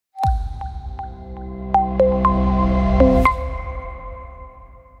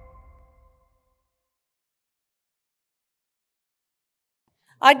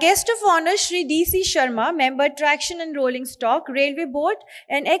Our guest of honor, Shri D.C. Sharma, Member Traction and Rolling Stock, Railway Board,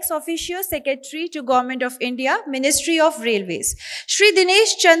 and ex-officio Secretary to Government of India, Ministry of Railways. Shri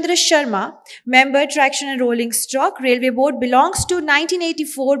Dinesh Chandra Sharma, Member Traction and Rolling Stock, Railway Board, belongs to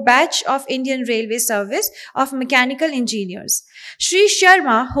 1984 batch of Indian Railway Service of Mechanical Engineers. Shri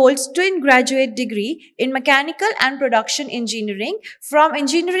Sharma holds twin graduate degree in Mechanical and Production Engineering from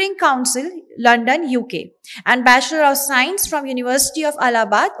Engineering Council, London, UK, and Bachelor of Science from University of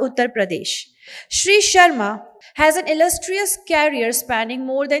Allahabad, Uttar Pradesh. Shri Sharma has an illustrious career spanning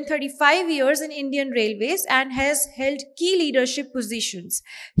more than 35 years in Indian Railways and has held key leadership positions.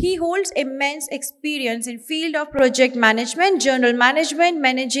 He holds immense experience in field of project management, general management,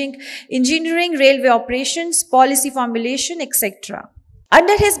 managing engineering, railway operations, policy formulation, etc.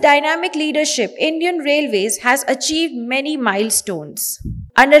 Under his dynamic leadership, Indian Railways has achieved many milestones.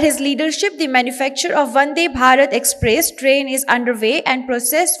 Under his leadership, the manufacture of Vande Bharat Express train is underway and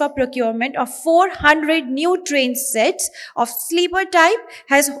process for procurement of 400 new train sets of sleeper type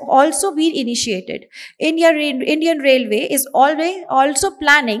has also been initiated. Indian Railway is also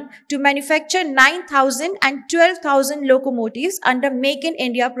planning to manufacture 9,000 and 12,000 locomotives under Make in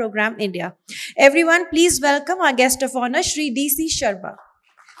India program India. Everyone, please welcome our guest of honor, Shri D.C. Sharma.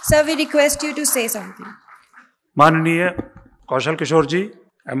 Sir, we request you to say something. Mananiya Kaushal Kishore ji,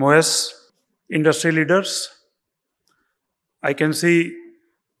 MOS, industry leaders. I can see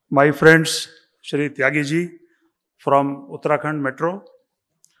my friends Shri Tyagi ji from Uttarakhand Metro,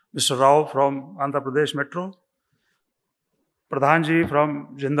 Mr. Rao from Andhra Pradesh Metro, Pradhan ji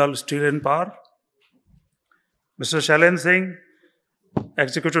from Jindal Steel and Power, Mr. Shailen Singh,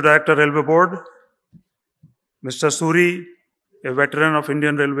 Executive Director Railway Board, Mr. Suri, a veteran of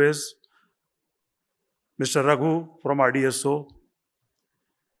Indian Railways, Mr. Raghu from RDSO,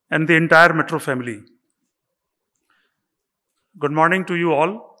 and the entire Metro family. Good morning to you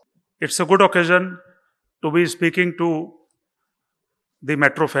all. It's a good occasion to be speaking to the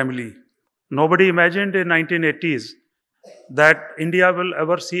Metro family. Nobody imagined in 1980s that India will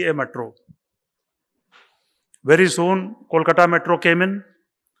ever see a metro. Very soon, Kolkata Metro came in,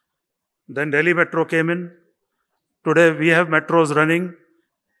 then Delhi Metro came in. Today, we have metros running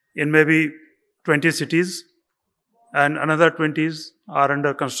in maybe 20 cities, and another 20s are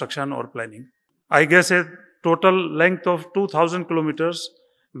under construction or planning. I guess a total length of 2,000 kilometers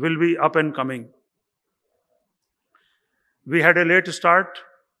will be up and coming. We had a late start.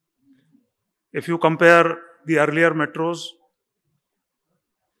 If you compare the earlier metros.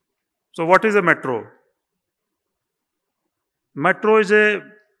 So what is a metro? Metro is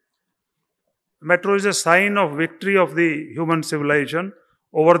a sign of victory of the human civilization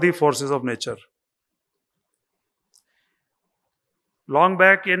over the forces of nature. Long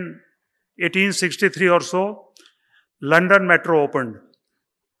back in 1863 or so, London Metro opened.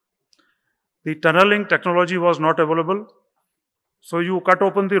 The tunneling technology was not available. So you cut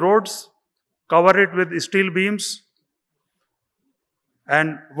open the roads, cover it with steel beams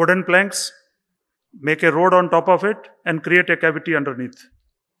and wooden planks, make a road on top of it and create a cavity underneath.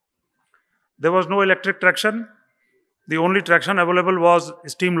 There was no electric traction. The only traction available was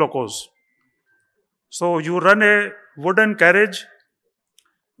steam locos. So you run a wooden carriage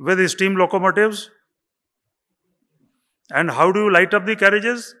with steam locomotives. And how do you light up the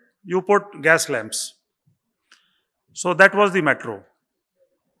carriages? You put gas lamps. So that was the metro.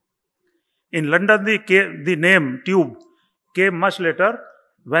 In London, the name tube came much later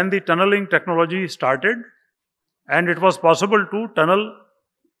when the tunneling technology started and it was possible to tunnel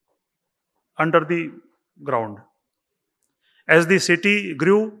under the ground. As the city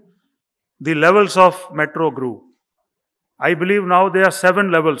grew, the levels of metro grew. I believe now there are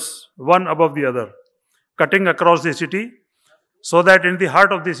 7 levels, one above the other, cutting across the city, so that in the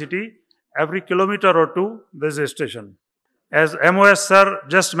heart of the city, every kilometer or two, there is a station. As MOS sir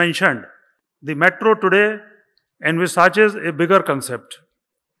just mentioned, the metro today envisages a bigger concept.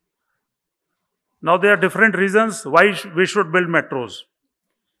 Now there are different reasons why we should build metros.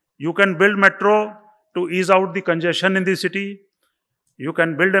 You can build metro to ease out the congestion in the city. You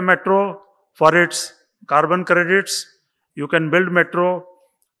can build a metro for its carbon credits. You can build metro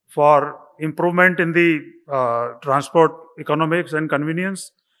for improvement in the transport economics and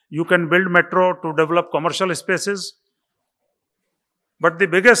convenience. You can build metro to develop commercial spaces. But the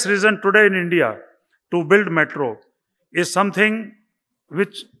biggest reason today in India to build metro is something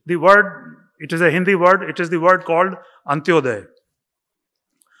which the word, it is a Hindi word, it is the word called Antyodaya.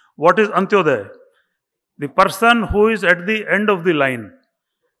 What is Antyodaya? The person who is at the end of the line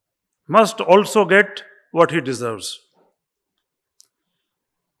must also get what he deserves.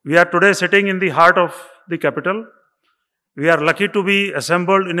 We are today sitting in the heart of the capital. We are lucky to be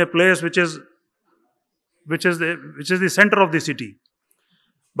assembled in a place which is the center of the city.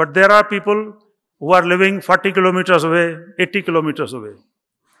 But there are people who are living 40 kilometers away, 80 kilometers away.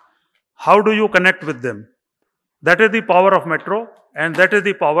 How do you connect with them? That is the power of metro, and that is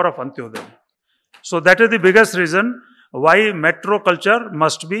the power of Antyodaya. So that is the biggest reason why metro culture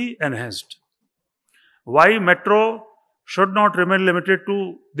must be enhanced. Why metro should not remain limited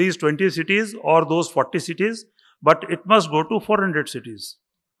to these 20 cities or those 40 cities, but it must go to 400 cities.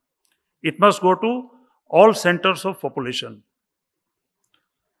 It must go to all centers of population.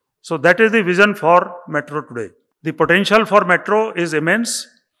 So that is the vision for metro today. The potential for metro is immense,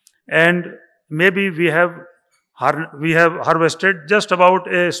 and maybe we have harvested just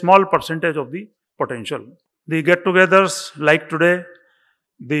about a small percentage of the potential. The get-togethers like today,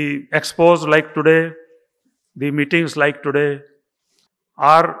 the expos like today, the meetings like today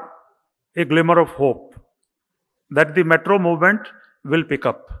are a glimmer of hope that the metro movement will pick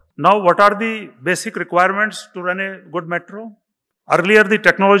up. Now, what are the basic requirements to run a good metro? Earlier, the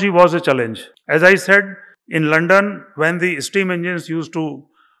technology was a challenge. As I said, in London, when the steam engines used to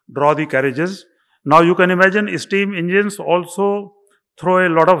draw the carriages, now you can imagine steam engines also throw a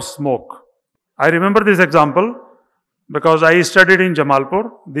lot of smoke. I remember this example because I studied in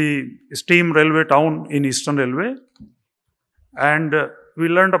Jamalpur, the steam railway town in Eastern Railway, and we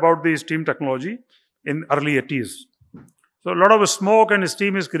learned about the steam technology in early 80s. So a lot of smoke and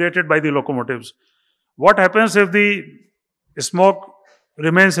steam is created by the locomotives. What happens if the smoke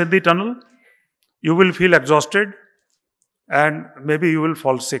remains in the tunnel? You will feel exhausted and maybe you will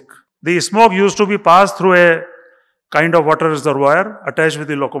fall sick. The smoke used to be passed through a kind of water reservoir attached with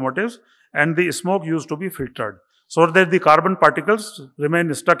the locomotives, and the smoke used to be filtered so that the carbon particles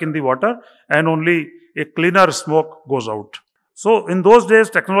remain stuck in the water and only a cleaner smoke goes out. So in those days,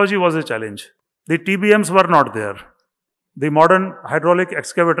 technology was a challenge. The TBMs were not there. The modern hydraulic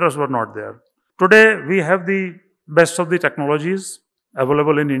excavators were not there. Today, we have the best of the technologies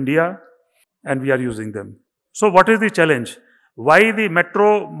available in India, and we are using them. So what is the challenge? Why the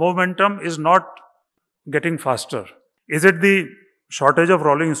metro momentum is not getting faster? Is it the shortage of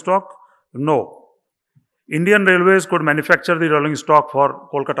rolling stock? No. Indian Railways could manufacture the rolling stock for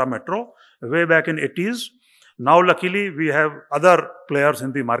Kolkata Metro way back in 80s. Now, luckily, we have other players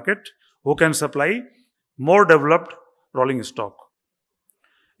in the market who can supply more developed rolling stock.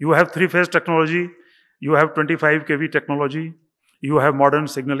 You have three-phase technology, you have 25 kV technology, you have modern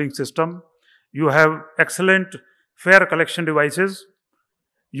signaling system, you have excellent fare collection devices,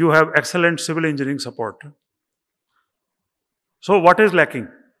 you have excellent civil engineering support. So what is lacking?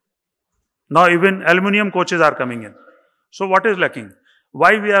 Now even aluminum coaches are coming in. So what is lacking?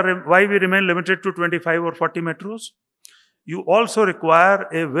 Why we remain limited to 25 or 40 metros? You also require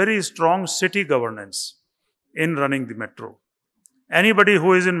a very strong city governance in running the metro. Anybody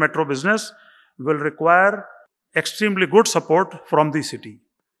who is in metro business will require extremely good support from the city.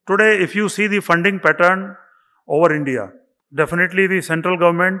 Today, if you see the funding pattern over India, definitely the central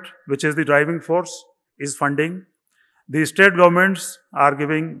government, which is the driving force, is funding. The state governments are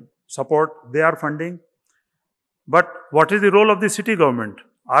giving support, they are funding. But what is the role of the city government?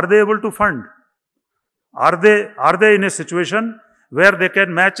 Are they able to fund? Are they in a situation where they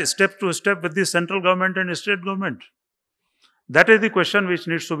can match step to step with the central government and state government? That is the question which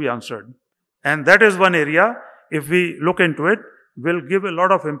needs to be answered. And that is one area, if we look into it, will give a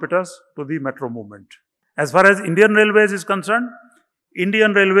lot of impetus to the metro movement. As far as Indian Railways is concerned,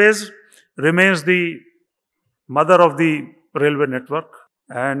 Indian Railways remains the mother of the railway network,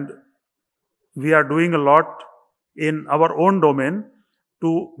 and we are doing a lot in our own domain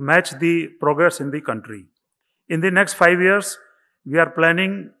to match the progress in the country. In the next 5 years, we are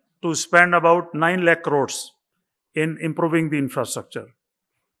planning to spend about 9 lakh crores in improving the infrastructure,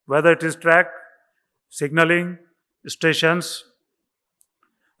 whether it is track, signaling, stations,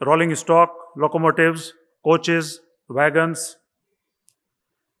 rolling stock, locomotives, coaches, wagons,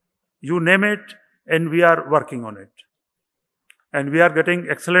 you name it, and we are working on it. And we are getting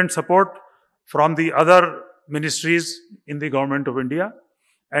excellent support from the other ministries in the government of India.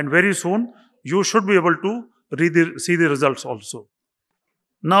 And very soon, you should be able to see the results also.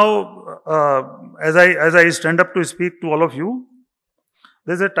 Now, as I stand up to speak to all of you,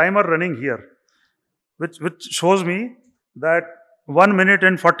 there's a timer running here, which shows me that 1 minute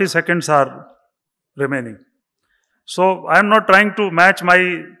and 40 seconds are remaining. So I am not trying to match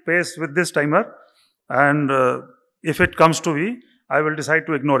my pace with this timer, and if it comes to me, I will decide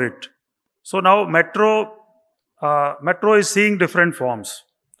to ignore it. So now metro is seeing different forms.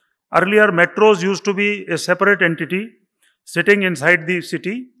 Earlier, metros used to be a separate entity sitting inside the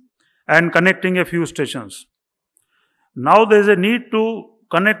city and connecting a few stations. Now there is a need to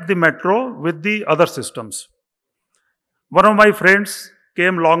connect the metro with the other systems. One of my friends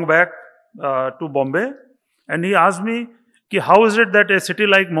came long back to Bombay, and he asked me, how is it that a city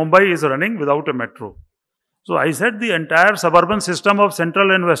like Mumbai is running without a metro? So I said the entire suburban system of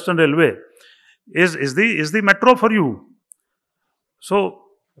Central and Western Railway is the metro for you. So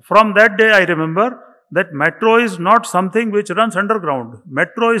from that day I remember that metro is not something which runs underground.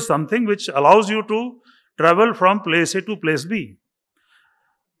 Metro is something which allows you to travel from place A to place B.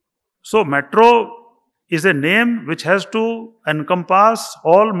 So metro is a name which has to encompass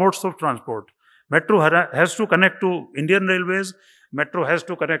all modes of transport. Metro has to connect to Indian Railways. Metro has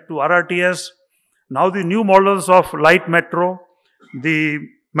to connect to RRTS. Now the new models of light metro, the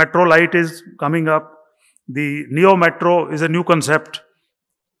metro light is coming up. The Neo Metro is a new concept.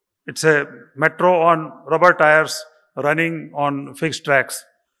 It's a metro on rubber tires running on fixed tracks.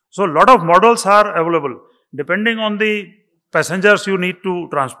 So a lot of models are available. Depending on the passengers you need to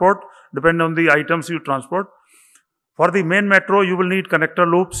transport, depending on the items you transport. For the main metro, you will need connector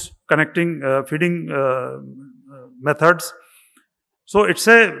loops, connecting, feeding methods. So it's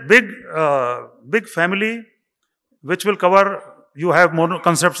a big family which will cover, you have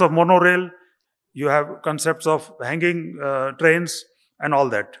concepts of monorail, you have concepts of hanging trains and all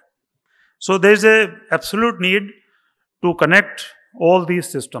that. So there is a absolute need to connect all these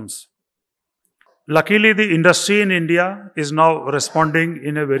systems. Luckily, the industry in India is now responding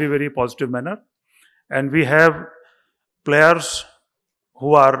in a very, very positive manner. And we have players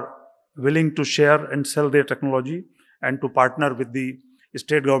who are willing to share and sell their technology and to partner with the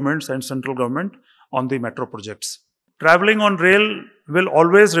state governments and central government on the metro projects. Traveling on rail will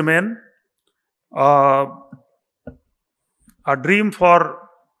always remain a dream for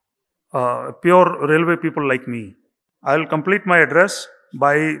pure railway people like me. I will complete my address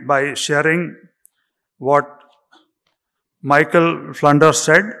by sharing what Michael Flanders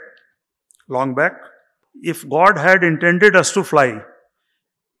said long back. If God had intended us to fly,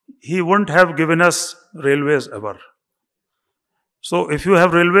 He wouldn't have given us railways ever. So if you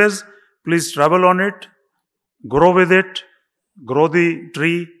have railways, please travel on it, grow with it, grow the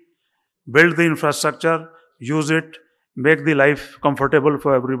tree, build the infrastructure, use it, make the life comfortable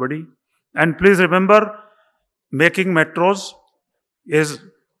for everybody. And please remember, making metros is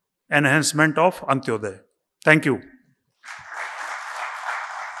enhancement of Antyodaya. Thank you.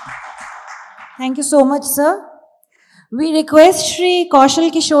 Thank you so much, sir. We request Shri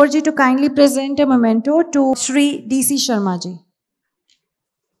Kaushal Kishore ji to kindly present a memento to Shri DC Sharma ji.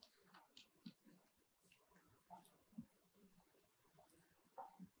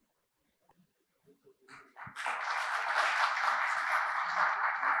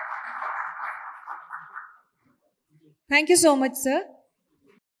 Thank you so much, sir.